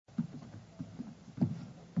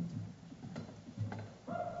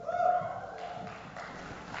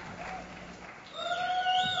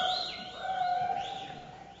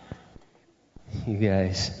you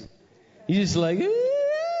guys. You just like,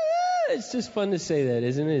 it's just fun to say that,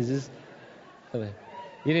 isn't it?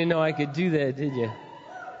 You didn't know I could do that, did you?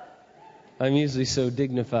 I'm usually so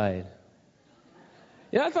dignified.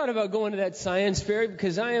 Yeah, I thought about going to that science fair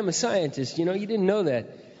because I am a scientist. You didn't know that.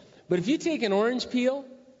 But if you take an orange peel,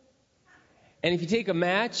 and if you take a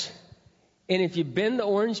match, and if you bend the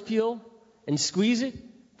orange peel and squeeze it,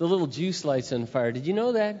 the little juice lights on fire. Did you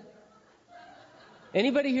know that?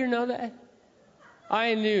 Anybody here know that?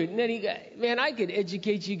 I knew. Man, I could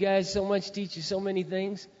educate you guys so much, teach you so many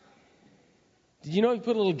things. Did you know if you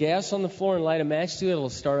put a little gas on the floor and light a match to it, it'll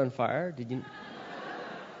start on fire? Did you?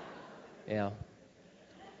 Yeah.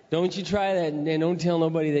 Don't you try that, and don't tell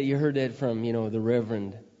nobody that you heard that from, the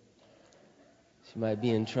Reverend. She might be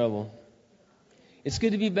in trouble. It's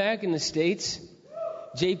good to be back in the States.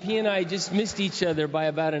 JP and I just missed each other by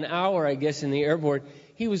about an hour, I guess, in the airport.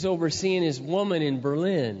 He was overseeing his woman in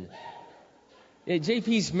Berlin. Yeah,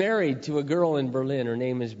 JP's married to a girl in Berlin. Her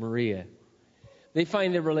name is Maria. They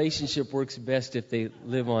find their relationship works best if they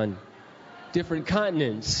live on different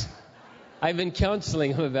continents. I've been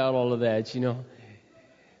counseling him about all of that,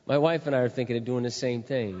 My wife and I are thinking of doing the same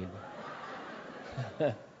thing.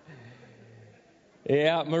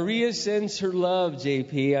 Yeah, Maria sends her love,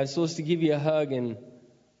 JP. I was supposed to give you a hug,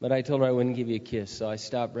 but I told her I wouldn't give you a kiss, so I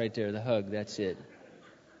stopped right there. The hug, that's it.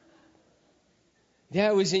 Yeah,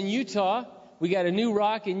 it was in Utah. We got a new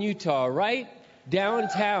rock in Utah, right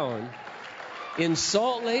downtown in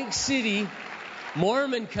Salt Lake City,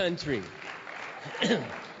 Mormon country.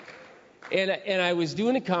 And I was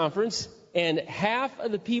doing a conference, and half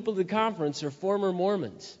of the people at the conference are former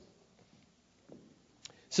Mormons.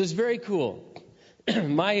 So it's very cool.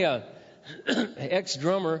 My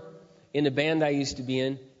ex-drummer in the band I used to be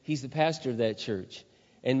in, he's the pastor of that church.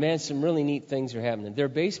 And man, some really neat things are happening. Their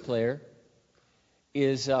bass player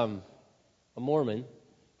is a Mormon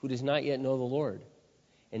who does not yet know the Lord.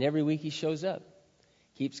 And every week he shows up.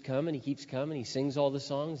 Keeps coming, he sings all the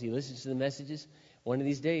songs, he listens to the messages. One of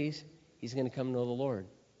these days, he's going to come to know the Lord.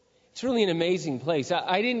 It's really an amazing place.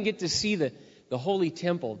 I didn't get to see the Holy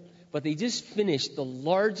Temple, but they just finished the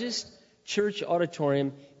largest church auditorium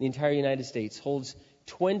in the entire United States. Holds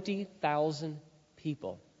 20,000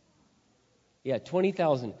 people. Yeah,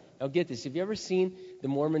 20,000. Now get this. Have you ever seen the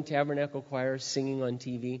Mormon Tabernacle Choir singing on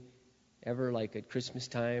TV? Ever, like at Christmas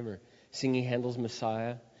time or singing Handel's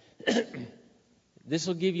Messiah? This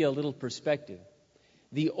will give you a little perspective.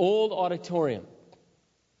 The old auditorium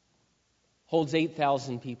holds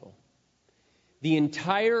 8,000 people. The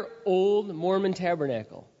entire old Mormon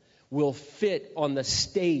Tabernacle will fit on the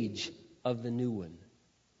stage of the new one.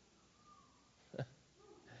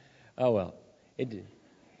 Oh, well.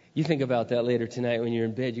 You think about that later tonight when you're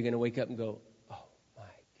in bed. You're going to wake up and go, oh, my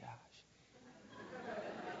gosh.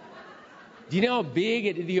 Do you know how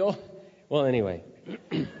big the old... Well, anyway.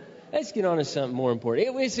 Let's get on to something more important.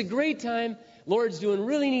 It's a great time. Lord's doing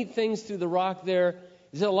really neat things through the rock there.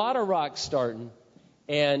 There's a lot of rocks starting.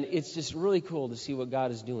 And it's just really cool to see what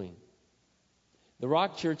God is doing. The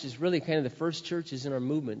Rock Church is really kind of the first churches in our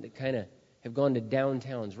movement that kind of have gone to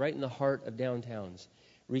downtowns, right in the heart of downtowns,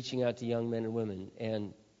 reaching out to young men and women.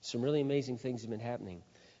 And some really amazing things have been happening.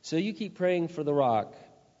 So you keep praying for the Rock.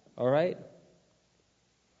 All right?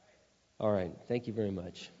 All right. Thank you very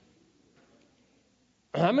much.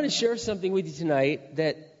 I'm going to share something with you tonight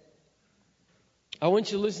that I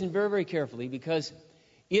want you to listen very, very carefully, because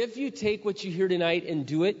if you take what you hear tonight and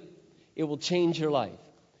do it, it will change your life.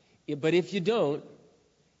 But if you don't,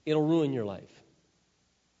 it'll ruin your life.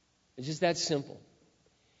 It's just that simple.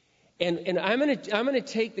 And I'm going to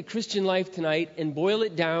take the Christian life tonight and boil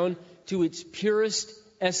it down to its purest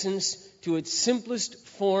essence, to its simplest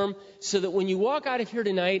form, so that when you walk out of here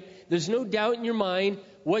tonight, there's no doubt in your mind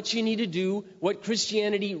what you need to do, what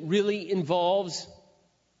Christianity really involves,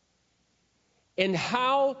 and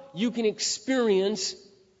how you can experience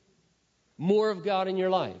more of God in your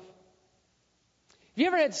life. Have you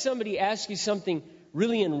ever had somebody ask you something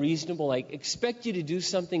really unreasonable, like expect you to do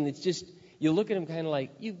something that's just, you look at them kind of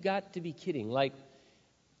like, you've got to be kidding. Like,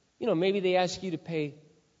 maybe they ask you to pay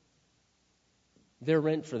their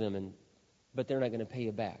rent for them, but they're not going to pay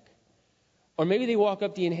you back. Or maybe they walk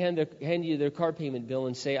up to you and hand you their car payment bill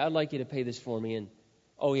and say, I'd like you to pay this for me. And,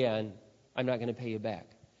 oh yeah, and I'm not going to pay you back.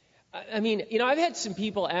 I mean, I've had some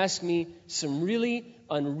people ask me some really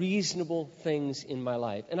unreasonable things in my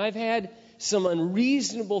life. And I've had some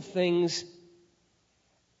unreasonable things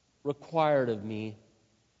required of me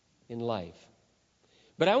in life.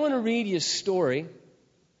 But I want to read you a story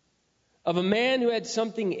of a man who had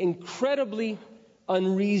something incredibly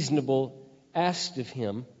unreasonable asked of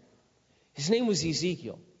him. His name was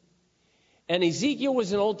Ezekiel. And Ezekiel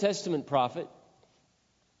was an Old Testament prophet.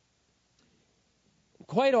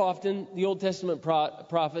 Quite often, the Old Testament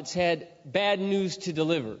prophets had bad news to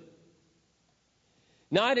deliver.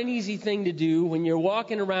 Not an easy thing to do when you're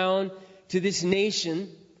walking around to this nation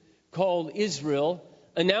called Israel,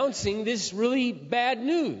 announcing this really bad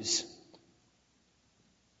news.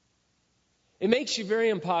 It makes you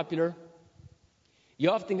very unpopular. You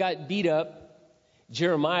often got beat up.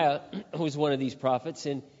 Jeremiah was one of these prophets,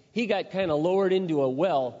 and he got kind of lowered into a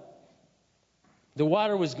well. The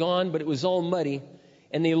water was gone, but it was all muddy,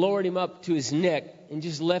 and they lowered him up to his neck and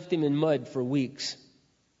just left him in mud for weeks.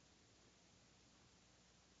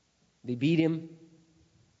 They beat him.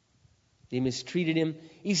 They mistreated him.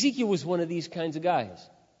 Ezekiel was one of these kinds of guys.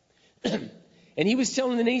 And he was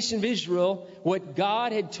telling the nation of Israel what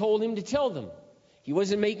God had told him to tell them. He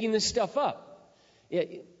wasn't making this stuff up.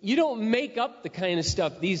 You don't make up the kind of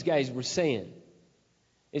stuff these guys were saying.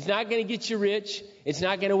 It's not going to get you rich. It's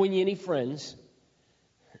not going to win you any friends.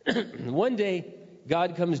 One day,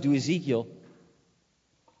 God comes to Ezekiel.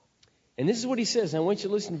 And this is what he says. I want you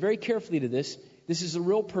to listen very carefully to this. This is a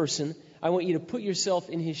real person. I want you to put yourself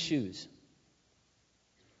in his shoes.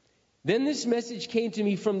 Then this message came to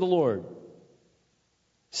me from the Lord.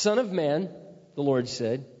 Son of man, the Lord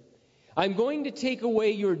said, I'm going to take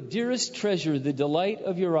away your dearest treasure, the delight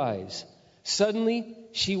of your eyes. Suddenly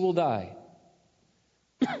she will die.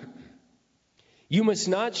 You must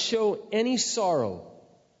not show any sorrow.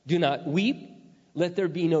 Do not weep. Let there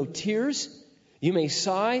be no tears. You may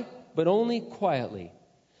sigh, but only quietly.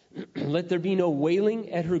 Let there be no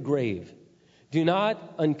wailing at her grave. Do not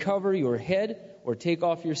uncover your head or take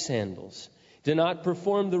off your sandals. Do not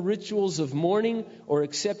perform the rituals of mourning or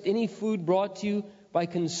accept any food brought to you by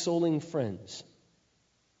consoling friends.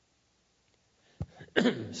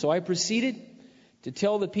 So I proceeded to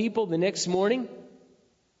tell the people the next morning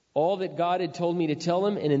all that God had told me to tell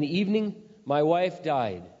them, and in the evening, my wife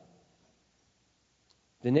died.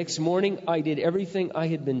 The next morning, I did everything I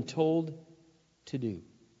had been told to do.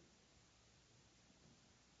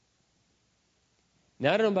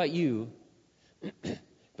 Now, I don't know about you,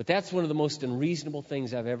 but that's one of the most unreasonable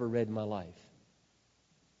things I've ever read in my life.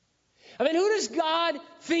 I mean, who does God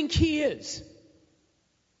think He is?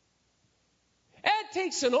 That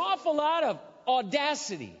takes an awful lot of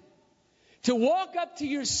audacity to walk up to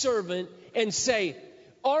your servant and say,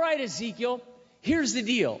 all right, Ezekiel, here's the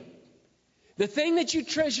deal. The thing that you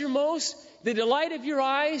treasure most, the delight of your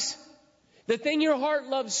eyes, the thing your heart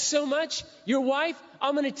loves so much, your wife,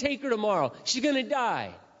 I'm going to take her tomorrow. She's going to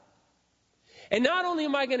die. And not only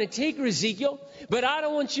am I going to take her, Ezekiel, but I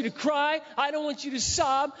don't want you to cry. I don't want you to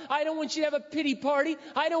sob. I don't want you to have a pity party.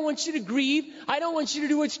 I don't want you to grieve. I don't want you to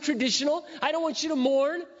do what's traditional. I don't want you to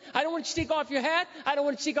mourn. I don't want you to take off your hat. I don't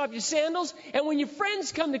want you to take off your sandals. And when your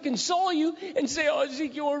friends come to console you and say, oh,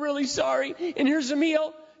 Ezekiel, we're really sorry, and here's a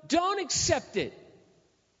meal, don't accept it.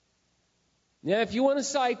 Now, if you want to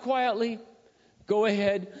sigh quietly, go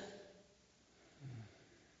ahead.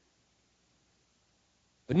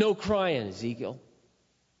 But no crying, Ezekiel.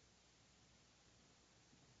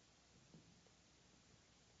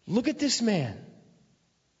 Look at this man.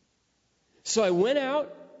 So I went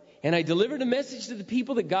out and I delivered a message to the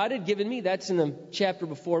people that God had given me. That's in the chapter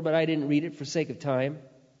before, but I didn't read it for sake of time.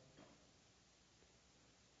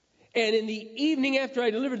 And in the evening after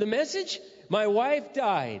I delivered the message, my wife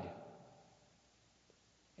died.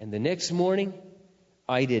 And the next morning,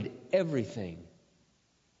 I did everything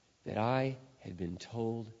that I had been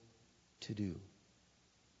told to do.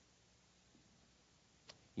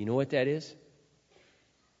 You know what that is?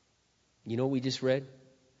 You know what we just read?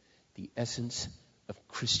 The essence of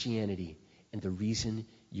Christianity and the reason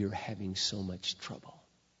you're having so much trouble.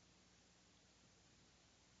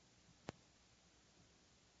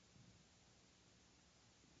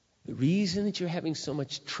 The reason that you're having so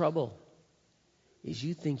much trouble is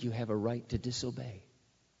you think you have a right to disobey.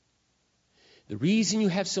 The reason you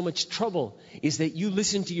have so much trouble is that you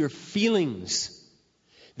listen to your feelings.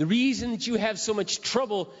 The reason that you have so much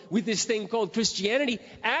trouble with this thing called Christianity,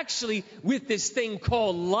 actually with this thing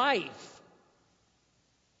called life,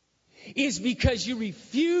 is because you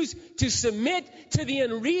refuse to submit to the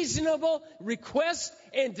unreasonable requests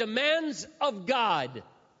and demands of God.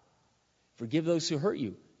 Forgive those who hurt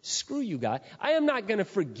you. Screw you, God. I am not going to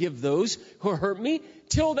forgive those who hurt me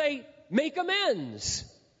till they make amends.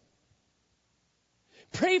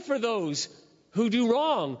 Pray for those who do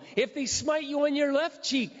wrong. If they smite you on your left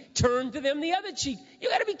cheek, turn to them the other cheek. You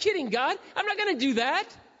got to be kidding, God. I'm not going to do that.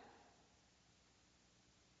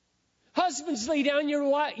 Husbands, lay down your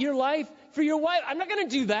life for your wife. I'm not going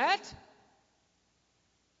to do that.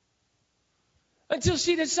 until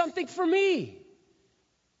she does something for me.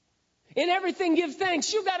 In everything, give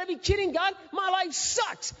thanks. You got to be kidding, God. My life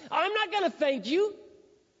sucks. I'm not going to thank you.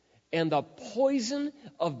 And the poison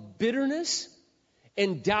of bitterness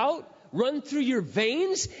and doubt run through your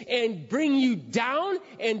veins and bring you down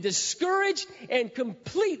and discouraged and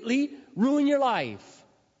completely ruin your life.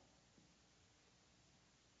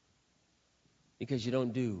 Because you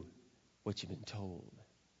don't do what you've been told.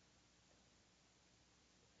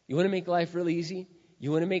 You want to make life really easy?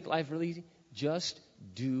 You want to make life really easy? Just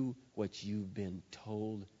do what you've been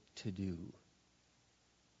told to do.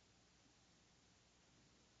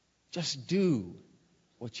 Just do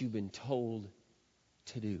what you've been told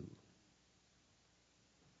to do.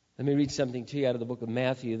 Let me read something to you out of the book of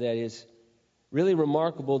Matthew that is really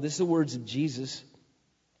remarkable. This is the words of Jesus.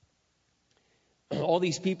 All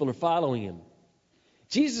these people are following him.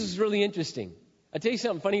 Jesus is really interesting. I'll tell you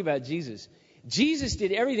something funny about Jesus. Jesus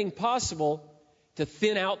did everything possible to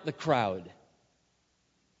thin out the crowd.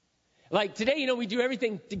 Like today, we do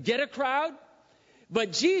everything to get a crowd.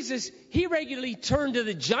 But Jesus, he regularly turned to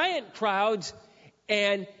the giant crowds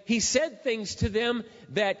and he said things to them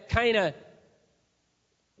that kind of,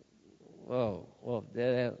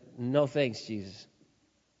 no thanks, Jesus.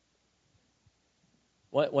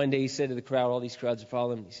 One day he said to the crowd, all these crowds are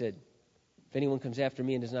following him, he said, if anyone comes after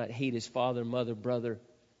me and does not hate his father, mother, brother,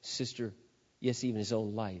 sister, yes, even his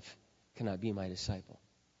own life, cannot be my disciple.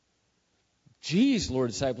 Geez, Lord,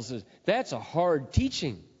 disciple says, that's a hard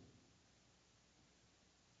teaching.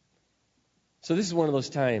 So this is one of those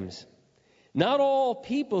times. Not all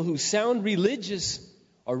people who sound religious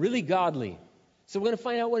are really godly. So we're going to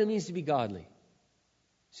find out what it means to be godly.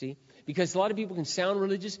 See? Because a lot of people can sound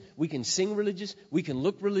religious, we can sing religious, we can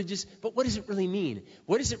look religious, but what does it really mean?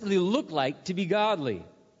 What does it really look like to be godly?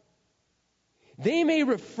 They may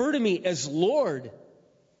refer to me as Lord,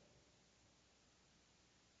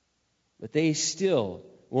 but they still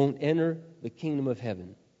won't enter the kingdom of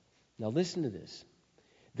heaven. Now listen to this.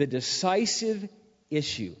 The decisive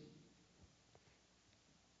issue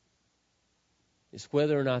is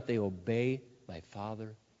whether or not they obey my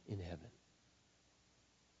Father in heaven.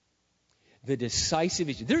 The decisive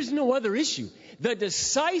issue. There's no other issue. The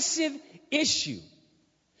decisive issue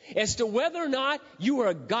as to whether or not you are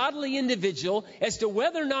a godly individual, as to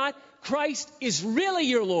whether or not Christ is really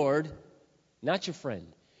your Lord, not your friend.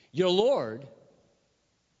 Your Lord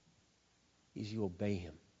is you obey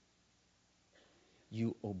him.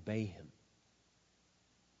 You obey him.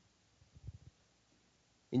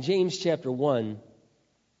 In James chapter 1,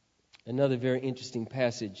 another very interesting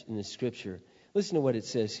passage in the Scripture. Listen to what it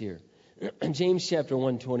says here. James chapter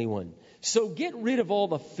 1:21. So get rid of all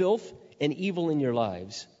the filth and evil in your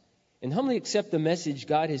lives, and humbly accept the message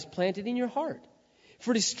God has planted in your heart.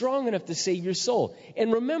 For it is strong enough to save your soul.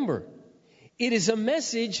 And remember, it is a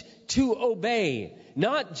message to obey,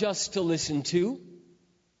 not just to listen to.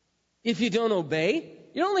 If you don't obey,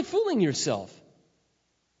 you're only fooling yourself.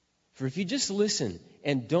 For if you just listen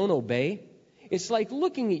and don't obey, it's like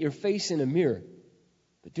looking at your face in a mirror,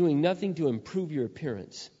 but doing nothing to improve your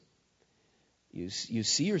appearance. You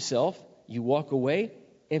see yourself, you walk away,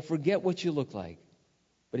 and forget what you look like.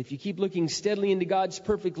 But if you keep looking steadily into God's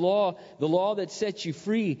perfect law, the law that sets you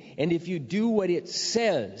free, and if you do what it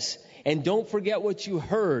says, and don't forget what you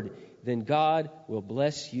heard, then God will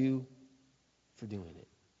bless you for doing it.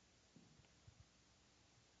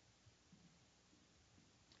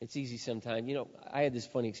 It's easy sometimes. I had this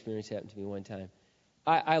funny experience happen to me one time.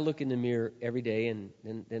 I look in the mirror every day, and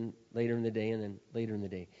then later in the day, and then later in the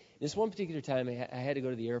day. This one particular time, I had to go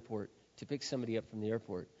to the airport to pick somebody up from the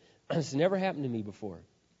airport. This never happened to me before.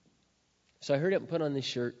 So I hurried up and put on this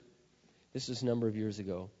shirt. This was a number of years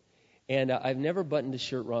ago. And I've never buttoned a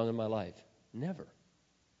shirt wrong in my life. Never.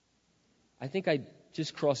 I think I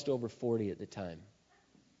just crossed over 40 at the time.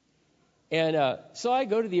 And so I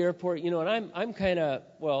go to the airport, and I'm kind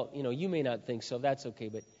of, you may not think so. That's okay.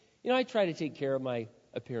 But, I try to take care of my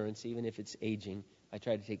appearance, even if it's aging. I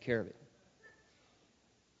try to take care of it.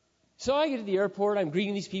 So I get to the airport. I'm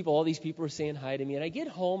greeting these people. All these people are saying hi to me. And I get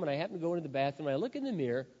home, and I happen to go into the bathroom. And I look in the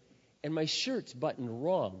mirror, and my shirt's buttoned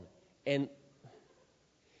wrong. And,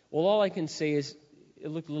 all I can say is it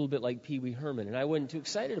looked a little bit like Pee Wee Herman. And I wasn't too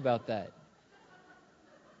excited about that.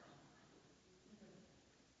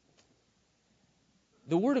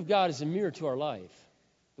 The Word of God is a mirror to our life.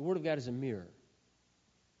 The Word of God is a mirror.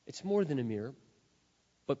 It's more than a mirror,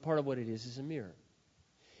 but part of what it is a mirror.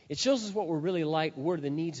 It shows us what we're really like, where the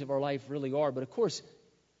needs of our life really are. But, of course,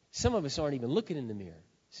 some of us aren't even looking in the mirror,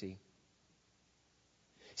 see?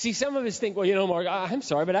 See, some of us think, Mark, I'm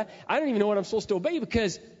sorry, but I don't even know what I'm supposed to obey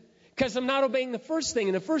because Because I'm not obeying the first thing.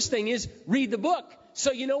 And the first thing is read the book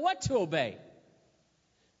so you know what to obey.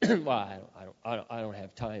 Well, I don't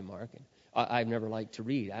have time, Mark. And I've never liked to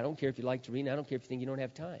read. I don't care if you like to read, and I don't care if you think you don't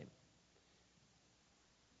have time.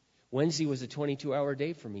 Wednesday was a 22-hour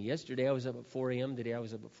day for me. Yesterday I was up at 4 a.m. Today I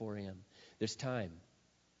was up at 4 a.m. There's time.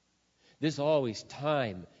 There's always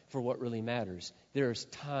time for what really matters. There's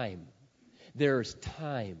time. There's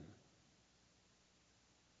time.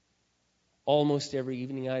 Almost every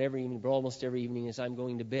evening, not every evening, but almost every evening as I'm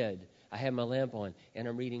going to bed, I have my lamp on and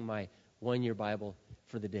I'm reading my one-year Bible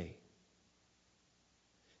for the day.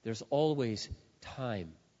 There's always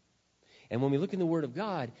time. And when we look in the Word of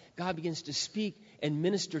God, God begins to speak and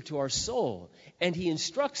minister to our soul. And He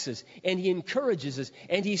instructs us, and He encourages us,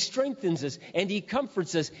 and He strengthens us, and He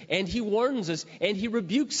comforts us, and He warns us, and He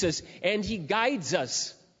rebukes us, and He guides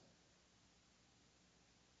us.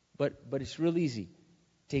 But it's real easy.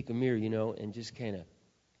 Take a mirror, and just kind of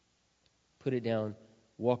put it down,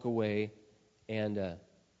 walk away, and,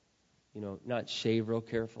 not shave real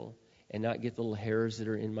careful, and not get the little hairs that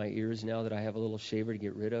are in my ears now that I have a little shaver to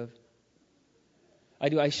get rid of. I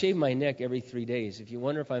do. I shave my neck every 3 days. If you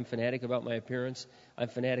wonder if I'm fanatic about my appearance, I'm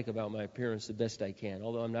fanatic about my appearance the best I can.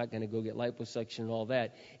 Although I'm not going to go get liposuction and all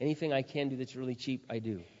that. Anything I can do that's really cheap, I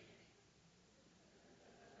do.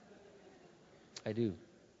 I do.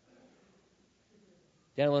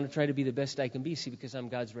 Then I want to try to be the best I can be, because I'm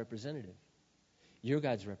God's representative. You're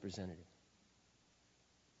God's representative.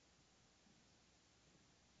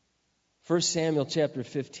 1 Samuel chapter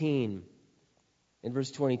 15 and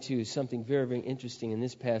verse 22 is something very, very interesting in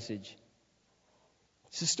this passage.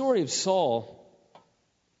 It's the story of Saul.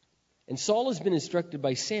 And Saul has been instructed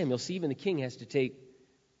by Samuel. See, even the king has to take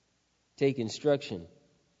instruction.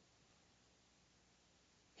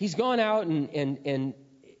 He's gone out and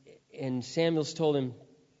Samuel's told him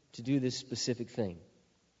to do this specific thing.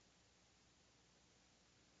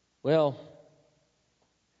 Well,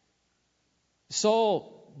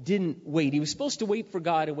 Saul didn't wait. He was supposed to wait for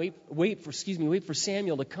God and wait for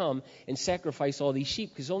Samuel to come and sacrifice all these sheep,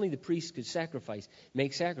 because only the priests could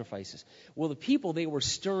make sacrifices. Well, the people, they were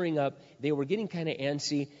stirring up, they were getting kind of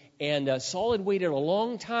antsy, and Saul had waited a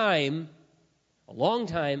long time,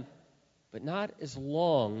 but not as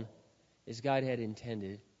long as God had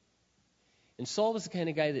intended. And Saul was the kind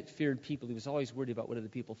of guy that feared people. He was always worried about what other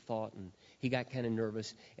people thought, and he got kind of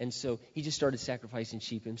nervous, and so he just started sacrificing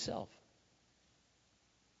sheep himself.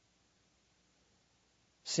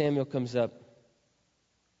 Samuel comes up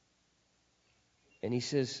and he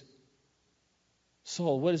says,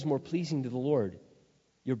 Saul, what is more pleasing to the Lord,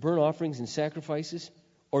 your burnt offerings and sacrifices,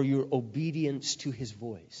 or your obedience to His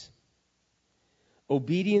voice?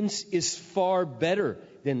 Obedience is far better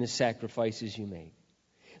than the sacrifices you make.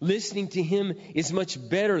 Listening to Him is much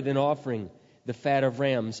better than offering the fat of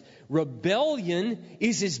rams. Rebellion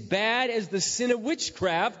is as bad as the sin of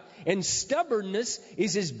witchcraft, and stubbornness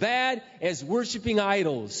is as bad as worshiping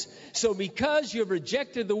idols. So because you have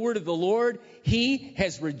rejected the word of the Lord, He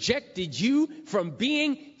has rejected you from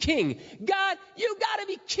being king. God, you got to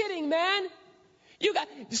be kidding, man.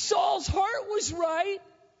 Saul's heart was right.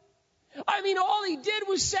 I mean, all he did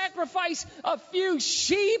was sacrifice a few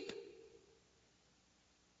sheep.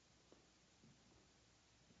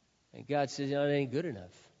 And God says, it ain't good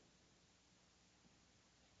enough.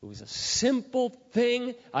 It was a simple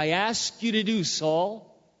thing I asked you to do,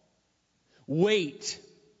 Saul. Wait.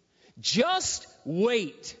 Just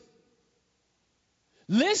wait.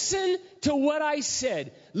 Listen to what I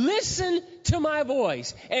said. Listen to my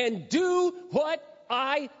voice and do what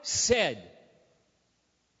I said.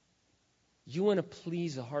 You want to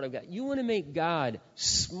please the heart of God. You want to make God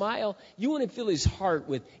smile. You want to fill His heart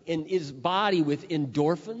and His body with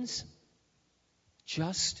endorphins.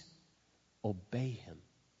 Just obey Him.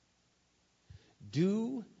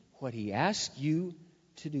 Do what He asks you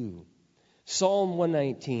to do. Psalm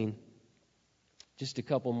 119. Just a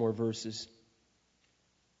couple more verses.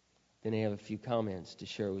 Then I have a few comments to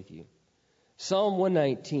share with you. Psalm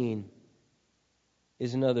 119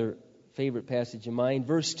 is another favorite passage of mine.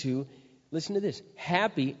 Verse 2. Listen to this.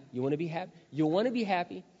 Happy. You want to be happy? You want to be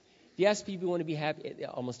happy? If you ask people, you want to be happy?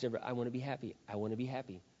 Almost every, I want to be happy. I want to be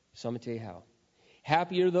happy. So I'm going to tell you how.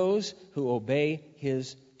 Happy are those who obey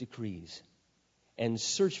His decrees and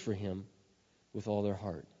search for Him with all their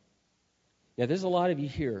heart. Now, there's a lot of you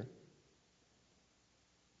here,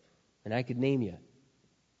 and I could name you.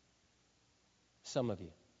 Some of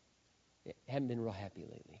you haven't been real happy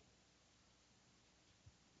lately.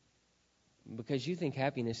 Because you think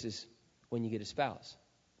happiness is when you get a spouse.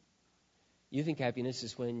 You think happiness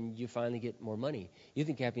is when you finally get more money. You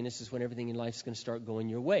think happiness is when everything in life is going to start going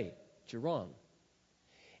your way. But you're wrong.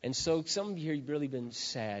 And so some of you here, you've really been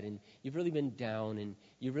sad, and you've really been down, and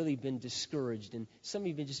you've really been discouraged, and some of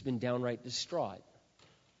you have just been downright distraught.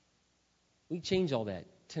 We change all that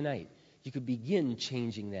tonight. You could begin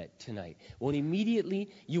changing that tonight. You won't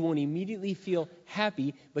immediately feel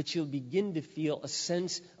happy, but you'll begin to feel a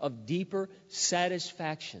sense of deeper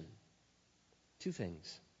satisfaction. Two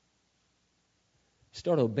things.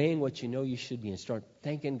 Start obeying what you know you should be, and start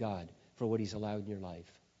thanking God for what He's allowed in your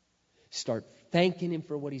life. Start thanking Him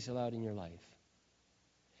for what He's allowed in your life.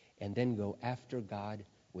 And then go after God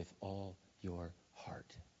with all your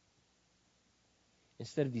heart,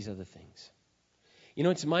 instead of these other things. You know,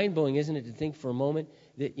 it's mind-blowing, isn't it, to think for a moment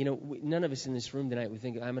that, none of us in this room tonight would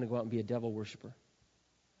think, I'm going to go out and be a devil worshiper.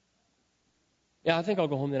 Yeah, I think I'll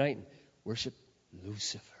go home tonight and worship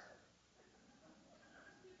Lucifer.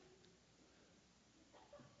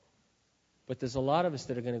 But there's a lot of us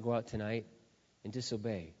that are going to go out tonight and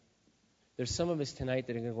disobey. There's some of us tonight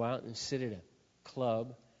that are going to go out and sit at a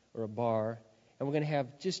club or a bar, and we're going to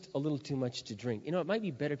have just a little too much to drink. It might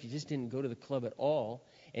be better if you just didn't go to the club at all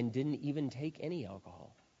and didn't even take any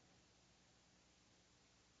alcohol.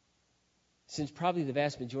 Since probably the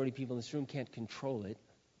vast majority of people in this room can't control it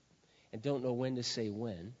and don't know when to say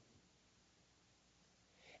when.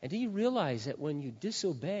 And do you realize that when you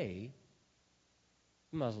disobey,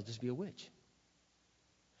 you might as well just be a witch?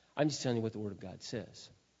 I'm just telling you what the Word of God says.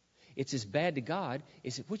 It's as bad to God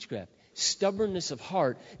as witchcraft. Stubbornness of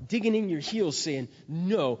heart, digging in your heels saying,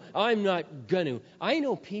 no, I'm not going to. I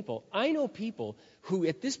know people who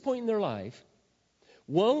at this point in their life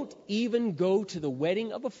won't even go to the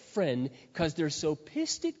wedding of a friend because they're so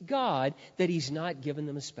pissed at God that He's not given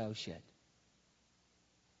them a spouse yet.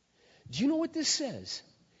 Do you know what this says?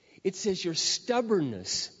 It says your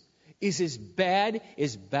stubbornness is as bad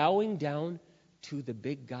as bowing down to the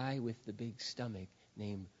big guy with the big stomach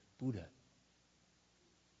named Buddha.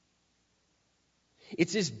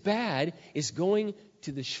 It's as bad as going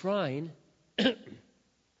to the shrine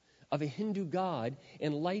of a Hindu god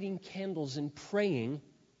and lighting candles and praying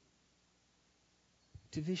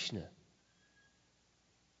to Vishnu.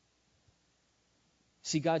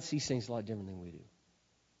 See, God sees things a lot different than we do.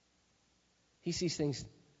 He sees things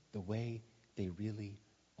the way they really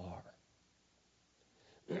are.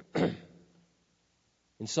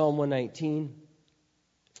 In Psalm 119,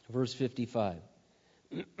 verse 55,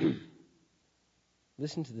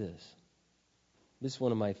 listen to this. This is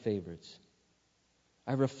one of my favorites.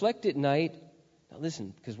 I reflect at night. Now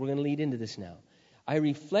listen, because we're going to lead into this now. I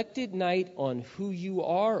reflect at night on who you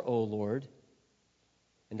are, O Lord,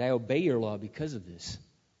 and I obey your law because of this.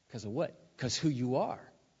 Because of what? Because who you are.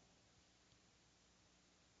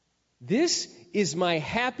 This is my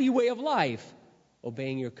happy way of life,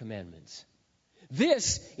 obeying your commandments.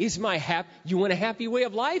 This is my You want a happy way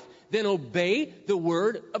of life? Then obey the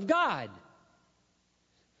Word of God.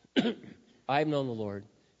 I've known the Lord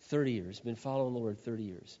 30 years, been following the Lord 30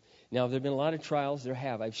 years. Now, there have been a lot of trials. There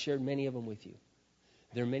have. I've shared many of them with you.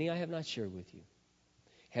 There are many I have not shared with you.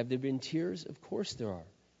 Have there been tears? Of course there are.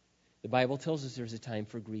 The Bible tells us there's a time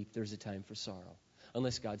for grief, there's a time for sorrow.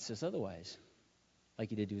 Unless God says otherwise, like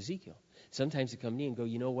He did to Ezekiel. Sometimes He come to me and go,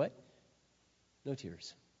 you know what? No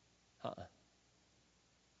tears.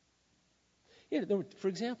 Yeah, for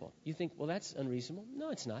example, you think, well, that's unreasonable. No,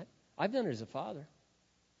 it's not. I've done it as a father.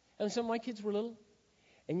 And some of my kids were little.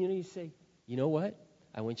 And you say, you know what?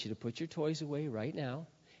 I want you to put your toys away right now,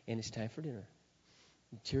 and it's time for dinner.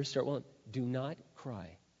 And tears start welling. Do not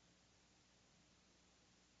cry.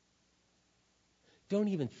 Don't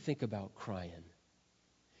even think about crying.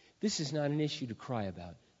 This is not an issue to cry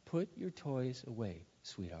about. Put your toys away,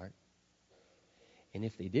 sweetheart. And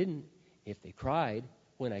if they cried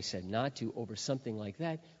when I said not to over something like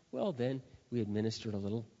that, well, then we administered a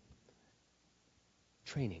little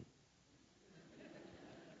training.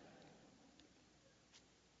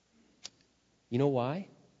 You know why?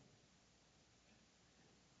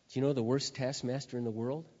 Do you know the worst taskmaster in the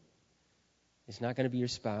world? It's not going to be your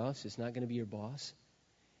spouse. It's not going to be your boss.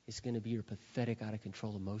 It's going to be your pathetic,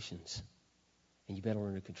 out-of-control emotions. And you better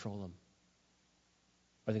learn to control them,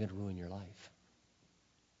 or they're going to ruin your life.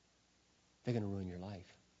 They're going to ruin your life.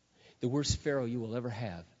 The worst Pharaoh you will ever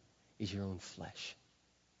have is your own flesh.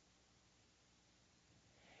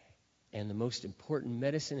 And the most important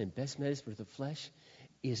medicine and best medicine for the flesh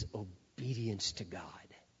is obedience to God.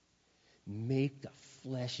 Make the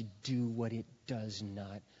flesh do what it does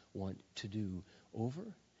not want to do over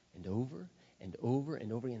and over and over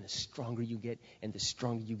and over. And the stronger you get, and the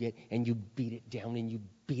stronger you get, and you beat it down, and you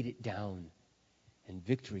beat it down. And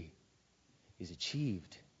victory is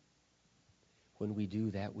achieved when we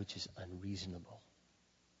do that which is unreasonable.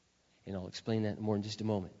 And I'll explain that more in just a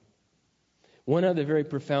moment. One other very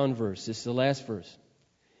profound verse. This is the last verse.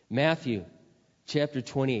 Matthew chapter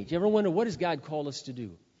 28. You ever wonder, what does God call us to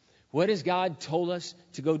do? What has God told us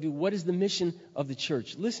to go do? What is the mission of the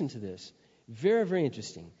church? Listen to this. Very, very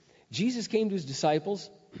interesting. Jesus came to his disciples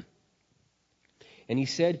and he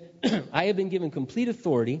said, I have been given complete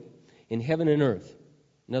authority in heaven and earth.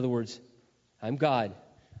 In other words, I'm God.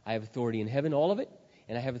 I have authority in heaven, all of it,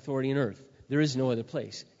 and I have authority in earth. There is no other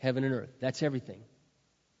place. Heaven and earth. That's everything.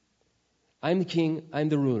 I'm the king. I'm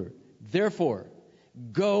the ruler. Therefore,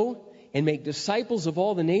 go and make disciples of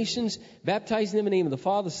all the nations, baptizing them in the name of the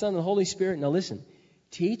Father, the Son, and the Holy Spirit. Now listen,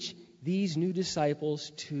 teach these new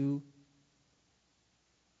disciples to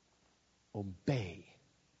obey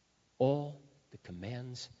all the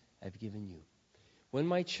commands I've given you. When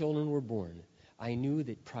my children were born, I knew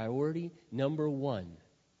that priority number 1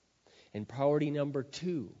 and priority number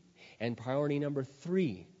 2 and priority number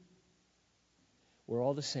 3 were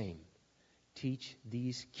all the same. Teach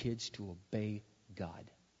these kids to obey God.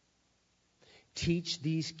 Teach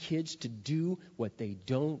these kids to do what they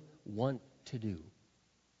don't want to do.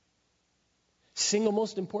 Single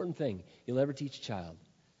most important thing you'll ever teach a child: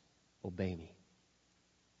 obey me.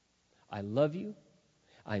 I love you.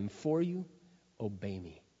 I'm for you. Obey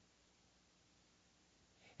me.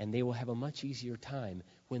 And they will have a much easier time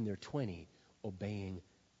when they're 20 obeying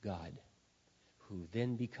God, who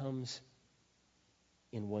then becomes,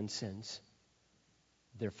 in one sense,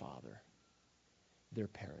 their father, their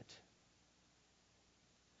parent.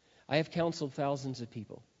 I have counseled thousands of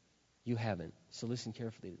people. You haven't, so listen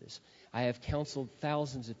carefully to this. I have counseled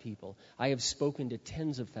thousands of people. I have spoken to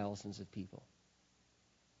tens of thousands of people.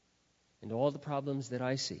 And all the problems that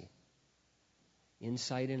I see,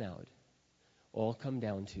 inside and out, all come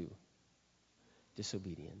down to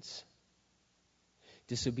disobedience.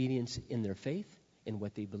 Disobedience in their faith, in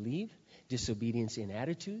what they believe, disobedience in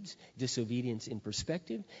attitudes, disobedience in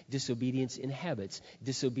perspective, disobedience in habits,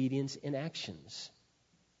 disobedience in actions.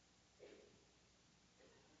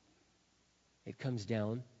 It comes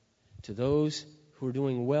down to those who are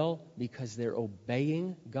doing well because they're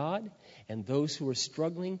obeying God, and those who are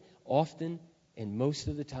struggling often and most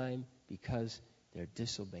of the time because they're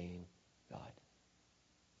disobeying God.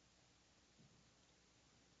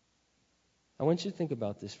 I want you to think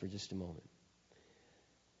about this for just a moment.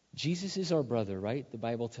 Jesus is our brother, right? The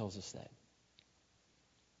Bible tells us that.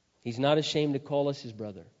 He's not ashamed to call us his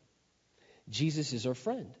brother. Jesus is our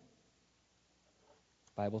friend.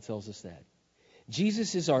 The Bible tells us that.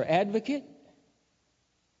 Jesus is our advocate.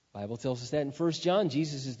 The Bible tells us that in 1 John.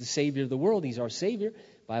 Jesus is the Savior of the world. He's our Savior.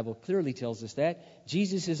 The Bible clearly tells us that.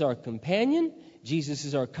 Jesus is our companion. Jesus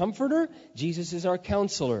is our comforter. Jesus is our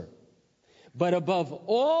counselor. But above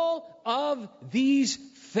all of these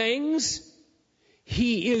things,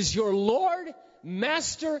 He is your Lord,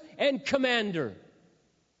 Master, and Commander.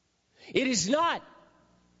 It is not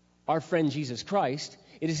our friend Jesus Christ.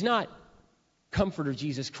 It is not Comforter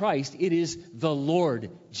Jesus Christ. It is the Lord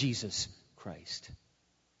Jesus Christ.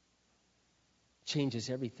 Changes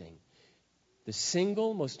everything. The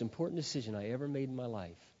single most important decision I ever made in my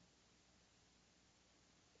life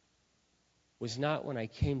was not when I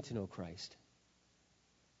came to know Christ.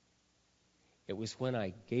 It was when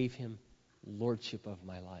I gave Him lordship of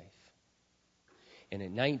my life. And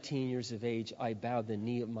at 19 years of age, I bowed the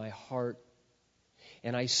knee of my heart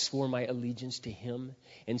and I swore my allegiance to Him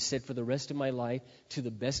and said, for the rest of my life, to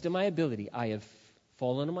the best of my ability, I have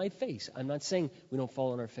fallen on my face. I'm not saying we don't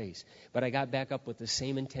fall on our face, but I got back up with the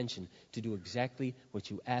same intention to do exactly what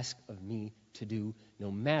you ask of me to do, no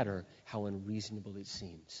matter how unreasonable it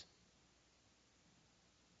seems.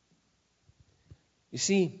 You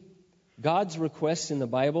see, God's requests in the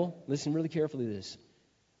Bible, listen really carefully to this,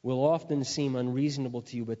 will often seem unreasonable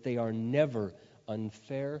to you, but they are never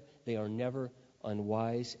unfair, they are never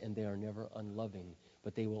unwise, and they are never unloving.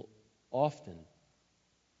 But they will often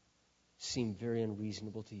seem very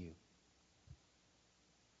unreasonable to you.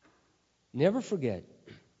 Never forget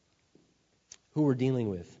who we're dealing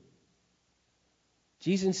with.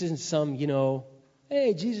 Jesus isn't some,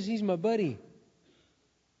 hey, Jesus, He's my buddy.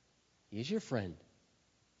 He is your friend.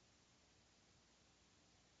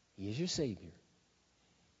 He is your Savior.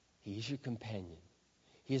 He is your companion.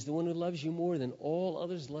 He is the one who loves you more than all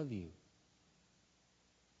others love you.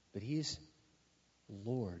 But He is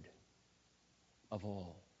Lord of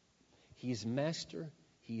all. He is Master.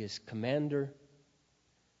 He is Commander.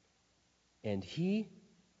 And He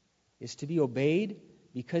is to be obeyed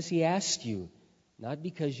because He asked you, not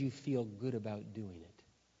because you feel good about doing it.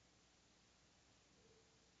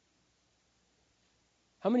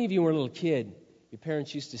 How many of you, when you were a little kid, your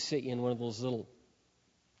parents used to sit you in one of those little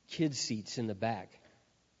kid seats in the back.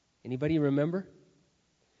 Anybody remember?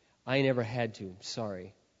 I never had to.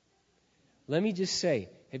 Sorry. Let me just say,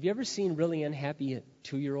 have you ever seen really unhappy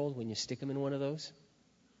 2-year-old when you stick them in one of those?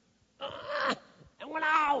 I went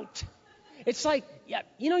out. It's like, yeah,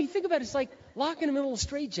 you think about it, it's like locking them in a little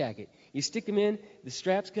straitjacket. You stick them in, the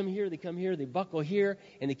straps come here, they buckle here,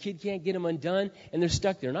 and the kid can't get them undone, and they're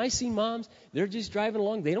stuck there. And I see moms, they're just driving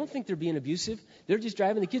along. They don't think they're being abusive. They're just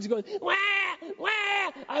driving. The kids are going, wah,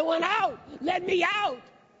 wah, I want out. Let me out.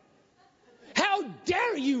 How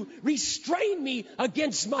dare you restrain me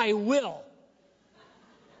against my will?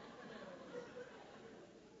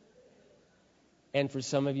 And for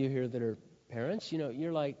some of you here that are parents,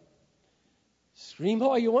 you're like, scream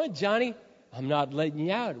all you want, Johnny. I'm not letting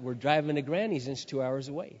you out. We're driving to Granny's and it's 2 hours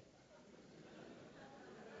away.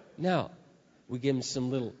 Now, we give them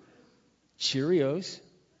some little Cheerios.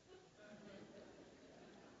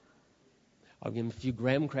 I'll give them a few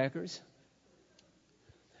graham crackers.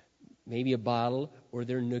 Maybe a bottle or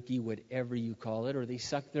their nookie, whatever you call it, or they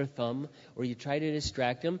suck their thumb, or you try to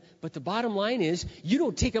distract them. But the bottom line is, you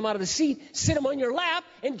don't take them out of the seat, sit them on your lap,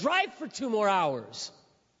 and drive for 2 more hours.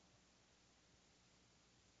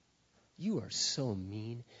 You are so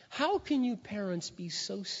mean. How can you parents be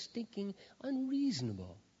so stinking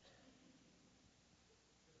unreasonable?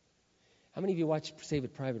 How many of you watched Saving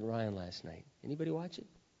Private Ryan last night? Anybody watch it?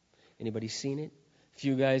 Anybody seen it? A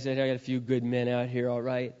few guys, I got a few good men out here, all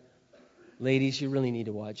right? Ladies, you really need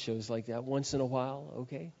to watch shows like that once in a while,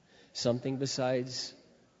 okay? Something besides...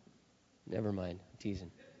 Never mind, I'm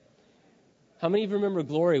teasing. How many of you remember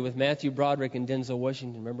Glory with Matthew Broderick and Denzel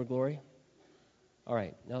Washington? Remember Glory? All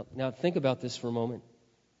right, now think about this for a moment.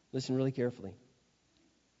 Listen really carefully.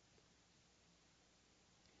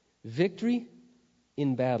 Victory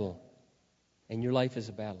in battle, and your life is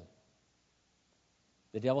a battle.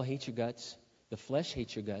 The devil hates your guts. The flesh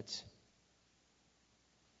hates your guts.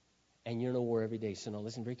 And you're in a war every day. So now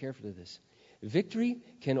listen very carefully to this. Victory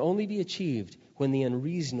can only be achieved when the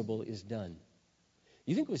unreasonable is done.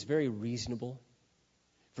 You think it was very reasonable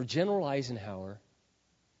for General Eisenhower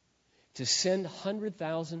to send hundreds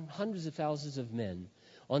of thousands of men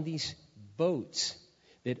on these boats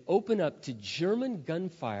that open up to German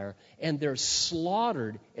gunfire, and they're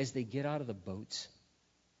slaughtered as they get out of the boats?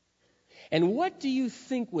 And what do you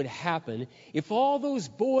think would happen if all those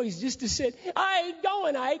boys just said, I ain't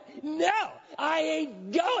going, Ike. No, I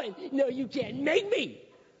ain't going. No, you can't make me.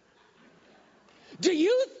 Do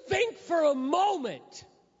you think for a moment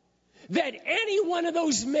that any one of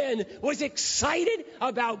those men was excited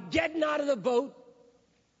about getting out of the boat?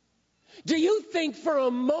 Do you think for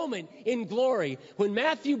a moment in Glory, when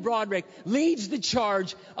Matthew Broderick leads the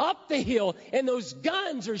charge up the hill and those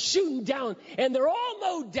guns are shooting down and they're all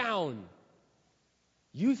mowed down,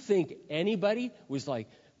 you think anybody was like,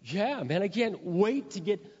 yeah, man, I can't wait to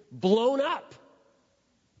get blown up?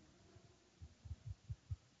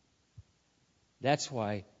 That's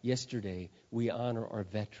why yesterday we honor our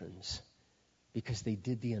veterans, because they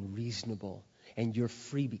did the unreasonable, and you're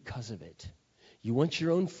free because of it. You want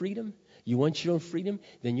your own freedom? You want your own freedom?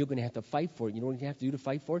 Then you're going to have to fight for it. You know what you have to do to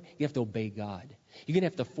fight for it? You have to obey God. You're going to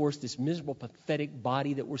have to force this miserable, pathetic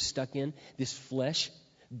body that we're stuck in, this flesh,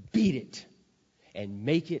 beat it and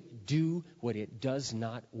make it do what it does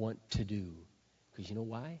not want to do. Because you know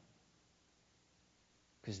why?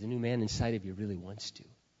 Because the new man inside of you really wants to.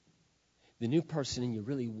 The new person in you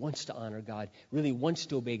really wants to honor God, really wants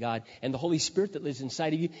to obey God. And the Holy Spirit that lives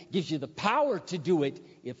inside of you gives you the power to do it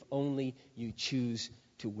if only you choose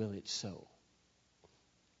to will it so.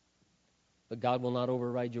 But God will not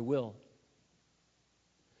override your will.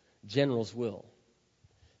 Generals will.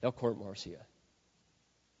 They'll court-martial you.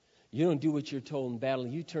 You don't do what you're told in battle.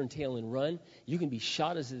 You turn tail and run. You can be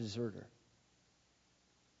shot as a deserter.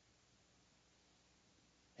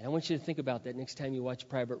 And I want you to think about that next time you watch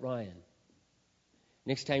Private Ryan.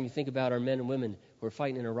 Next time you think about our men and women who are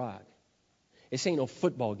fighting in Iraq. This ain't no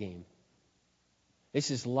football game. This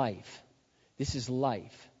is life. This is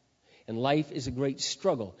life. And life is a great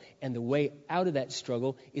struggle. And the way out of that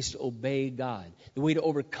struggle is to obey God. The way to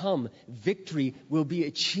overcome victory will be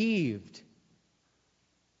achieved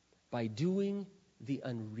by doing the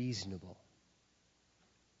unreasonable.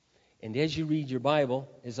 And as you read your Bible,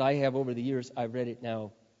 as I have over the years, I've read it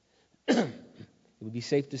now, it would be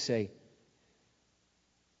safe to say,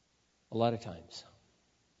 a lot of times.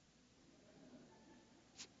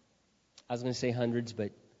 I was going to say hundreds,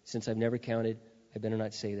 but since I've never counted, I better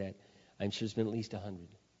not say that. I'm sure it's been at least 100.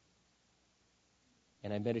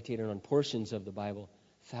 And I meditated on portions of the Bible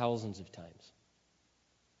thousands of times.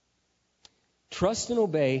 Trust and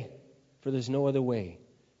obey, for there's no other way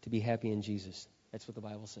to be happy in Jesus. That's what the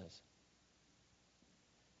Bible says.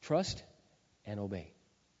 Trust and obey.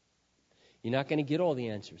 You're not going to get all the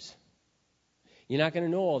answers. You're not going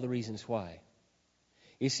to know all the reasons why.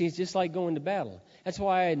 You see, it's just like going to battle. That's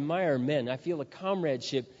why I admire men. I feel a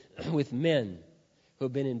comradeship with men who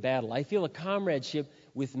have been in battle. I feel a comradeship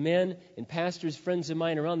with men and pastors, friends of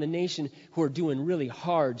mine around the nation who are doing really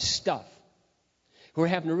hard stuff, who are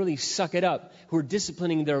having to really suck it up, who are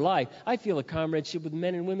disciplining their life. I feel a comradeship with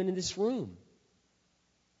men and women in this room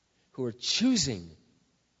who are choosing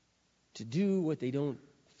to do what they don't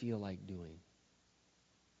feel like doing,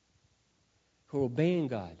 who are obeying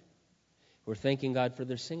God, who are thanking God for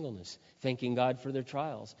their singleness, thanking God for their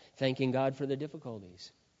trials, thanking God for their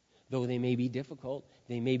difficulties. Though they may be difficult,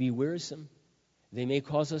 they may be wearisome, they may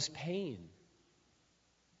cause us pain.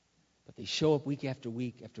 But they show up week after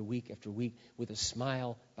week after week after week with a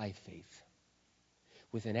smile by faith,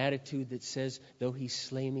 with an attitude that says, though he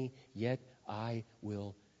slay me, yet I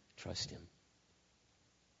will trust him.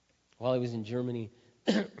 While I was in Germany,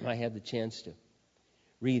 I had the chance to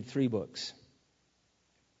read 3 books.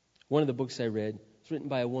 One of the books I read was written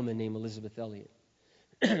by a woman named Elizabeth Elliot.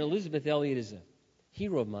 Elizabeth Elliot is a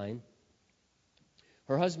hero of mine.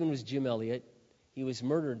 Her husband was Jim Elliot. He was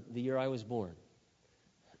murdered the year I was born.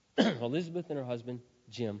 Elizabeth and her husband,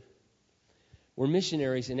 Jim, were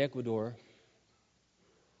missionaries in Ecuador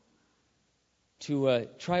to a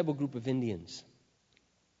tribal group of Indians.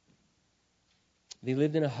 They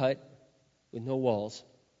lived in a hut with no walls,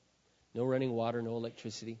 no running water, no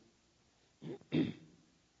electricity.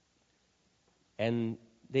 And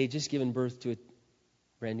they had just given birth to a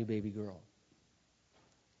brand new baby girl.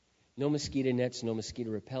 No mosquito nets, no mosquito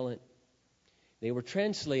repellent. They were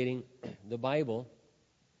translating the Bible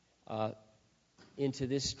into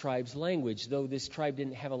this tribe's language, though this tribe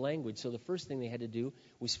didn't have a language. So the first thing they had to do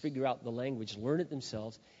was figure out the language, learn it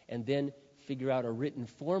themselves, and then figure out a written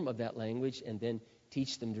form of that language, and then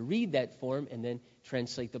teach them to read that form, and then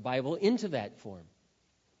translate the Bible into that form.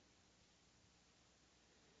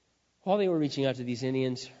 While they were reaching out to these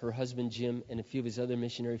Indians, her husband Jim and a few of his other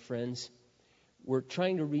missionary friends were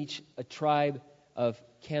trying to reach a tribe of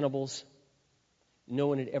cannibals no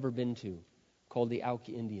one had ever been to, called the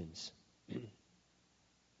Auca Indians. And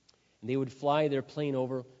they would fly their plane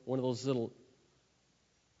over one of those little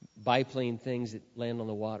biplane things that land on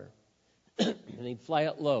the water. And they'd fly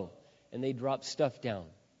it low, and they'd drop stuff down.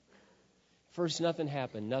 First, nothing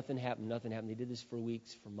happened. They did this for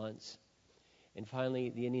weeks, for months. And finally,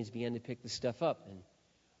 the Indians began to pick the stuff up.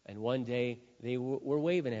 And one day, they were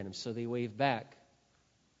waving at them, so they waved back.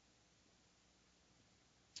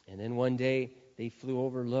 And then one day, they flew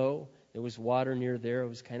over low. There was water near there. It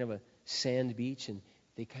was kind of a sand beach, and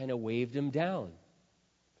they kind of waved them down.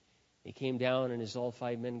 They came down, and as all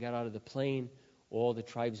 5 men got out of the plane, all the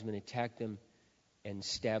tribesmen attacked them and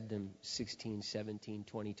stabbed them 16, 17,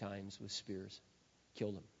 20 times with spears.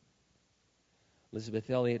 Killed them. Elizabeth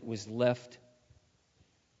Elliot was left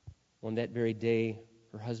on that very day.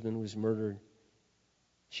 Her husband was murdered.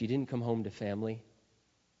 She didn't come home to family.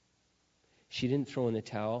 She didn't throw in the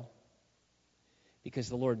towel, because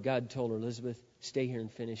the Lord God told her, Elizabeth, stay here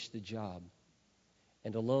and finish the job.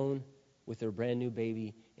 And alone with her brand new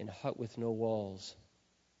baby in a hut with no walls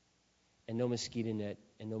and no mosquito net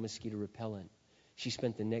and no mosquito repellent, she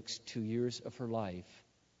spent the next 2 years of her life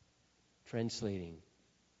translating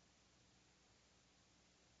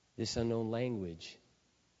this unknown language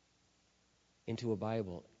into a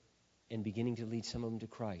Bible and beginning to lead some of them to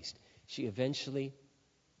Christ. She eventually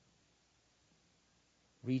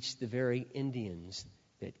reached the very Indians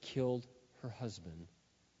that killed her husband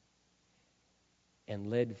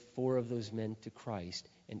and led 4 of those men to Christ.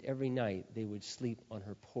 And every night they would sleep on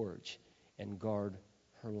her porch and guard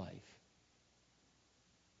her life.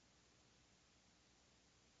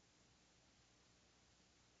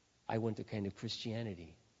 I want the kind of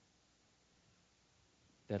Christianity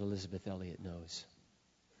that Elizabeth Elliot knows.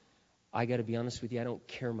 I got to be honest with you, I don't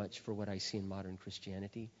care much for what I see in modern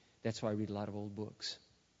Christianity. That's why I read a lot of old books.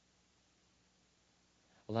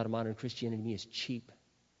 A lot of modern Christianity to me is cheap,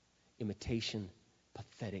 imitation,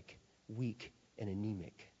 pathetic, weak, and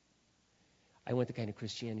anemic. I want the kind of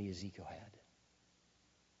Christianity Ezekiel had.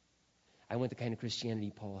 I want the kind of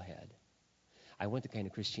Christianity Paul had. I want the kind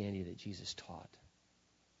of Christianity that Jesus taught.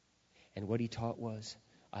 And what he taught was,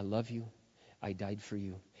 I love you, I died for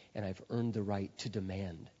you, and I've earned the right to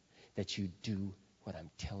demand that you do what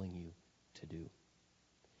I'm telling you to do.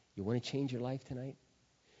 You want to change your life tonight?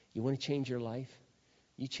 You want to change your life?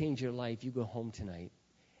 You change your life, you go home tonight,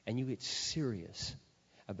 and you get serious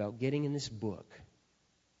about getting in this book.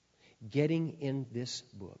 Getting in this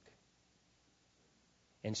book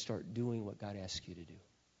and start doing what God asks you to do.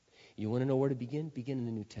 You want to know where to begin? Begin in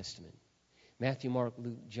the New Testament. Matthew, Mark,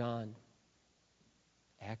 Luke, John,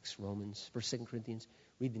 Acts, Romans, 1st, 2nd Corinthians.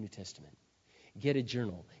 Read the New Testament. Get a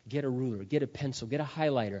journal. Get a ruler. Get a pencil. Get a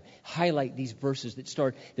highlighter. Highlight these verses that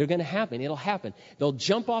start. They're going to happen. It'll happen. They'll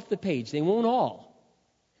jump off the page. They won't all.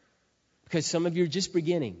 Because some of you are just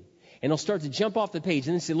beginning. And they'll start to jump off the page.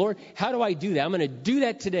 And then say, Lord, how do I do that? I'm going to do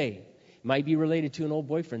that today. It might be related to an old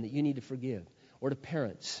boyfriend that you need to forgive. Or to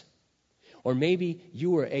parents. Or maybe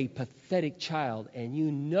you were a pathetic child and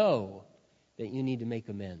you know that you need to make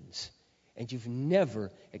amends. And you've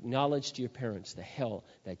never acknowledged to your parents the hell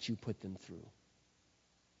that you put them through.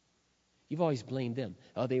 You've always blamed them.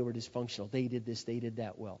 Oh, they were dysfunctional. They did this, they did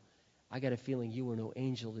that. Well, I got a feeling you were no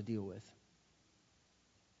angel to deal with.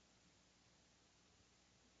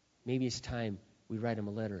 Maybe it's time we write them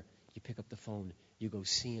a letter. You pick up the phone. You go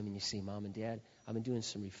see them and you say, Mom and Dad, I've been doing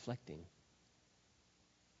some reflecting.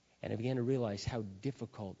 And I began to realize how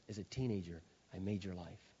difficult as a teenager I made your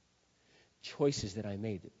life. Choices that I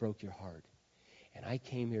made that broke your heart. And I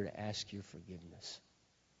came here to ask your forgiveness.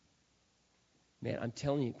 Man, I'm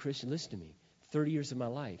telling you, Christian, listen to me. 30 years of my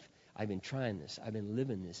life, I've been trying this. I've been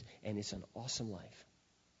living this. And it's an awesome life.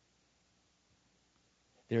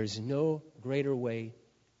 There is no greater way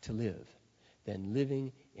to live than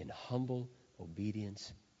living in humble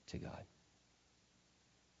obedience to God.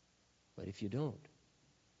 But if you don't,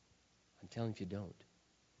 I'm telling you, if you don't,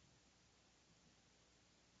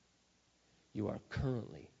 you are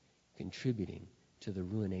currently contributing to the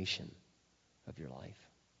ruination of your life.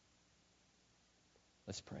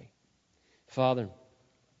 Let's pray. Father,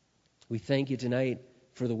 we thank you tonight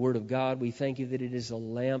for the Word of God. We thank you that it is a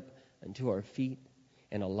lamp unto our feet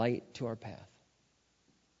and a light to our path.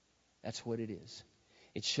 That's what it is.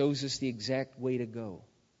 It shows us the exact way to go.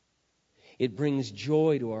 It brings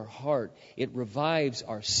joy to our heart. It revives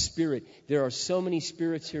our spirit. There are so many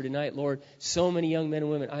spirits here tonight, Lord. So many young men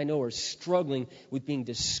and women I know are struggling with being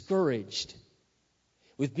discouraged,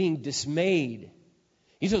 with being dismayed.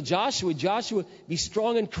 You told Joshua, be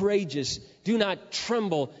strong and courageous. Do not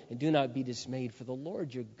tremble and do not be dismayed. For the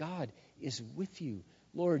Lord your God is with you.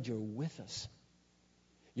 Lord, you're with us.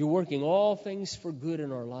 You're working all things for good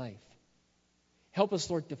in our life. Help us,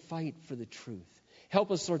 Lord, to fight for the truth.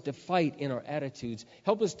 Help us, Lord, to fight in our attitudes.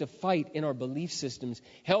 Help us to fight in our belief systems.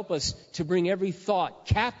 Help us to bring every thought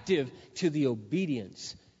captive to the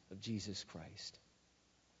obedience of Jesus Christ.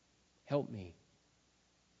 Help me.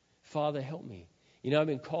 Father, help me. You know, I've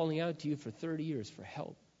been calling out to you for 30 years for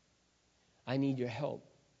help. I need your help.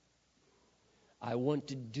 I want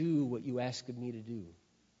to do what you ask of me to do.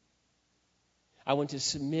 I want to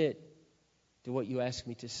submit to what you ask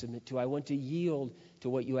me to submit to. I want to yield to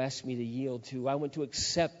what you ask me to yield to. I want to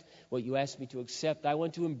accept what you ask me to accept. I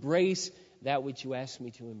want to embrace that which you ask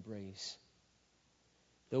me to embrace.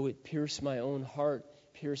 Though it pierce my own heart,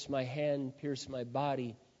 pierce my hand, pierce my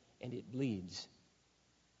body, and it bleeds.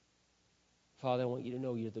 Father, I want you to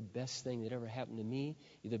know you're the best thing that ever happened to me.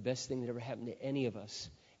 You're the best thing that ever happened to any of us.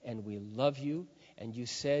 And we love you. And you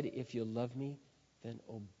said, if you love me, then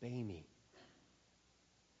obey me.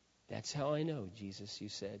 That's how I know, Jesus, you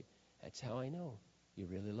said. That's how I know you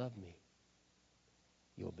really love me.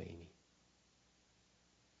 You obey me.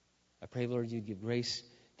 I pray, Lord, you'd give grace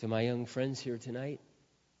to my young friends here tonight.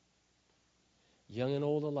 Young and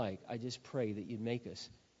old alike, I just pray that you'd make us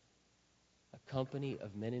a company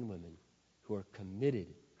of men and women who are committed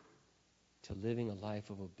to living a life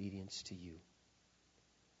of obedience to you,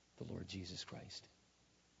 the Lord Jesus Christ.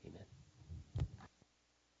 Amen.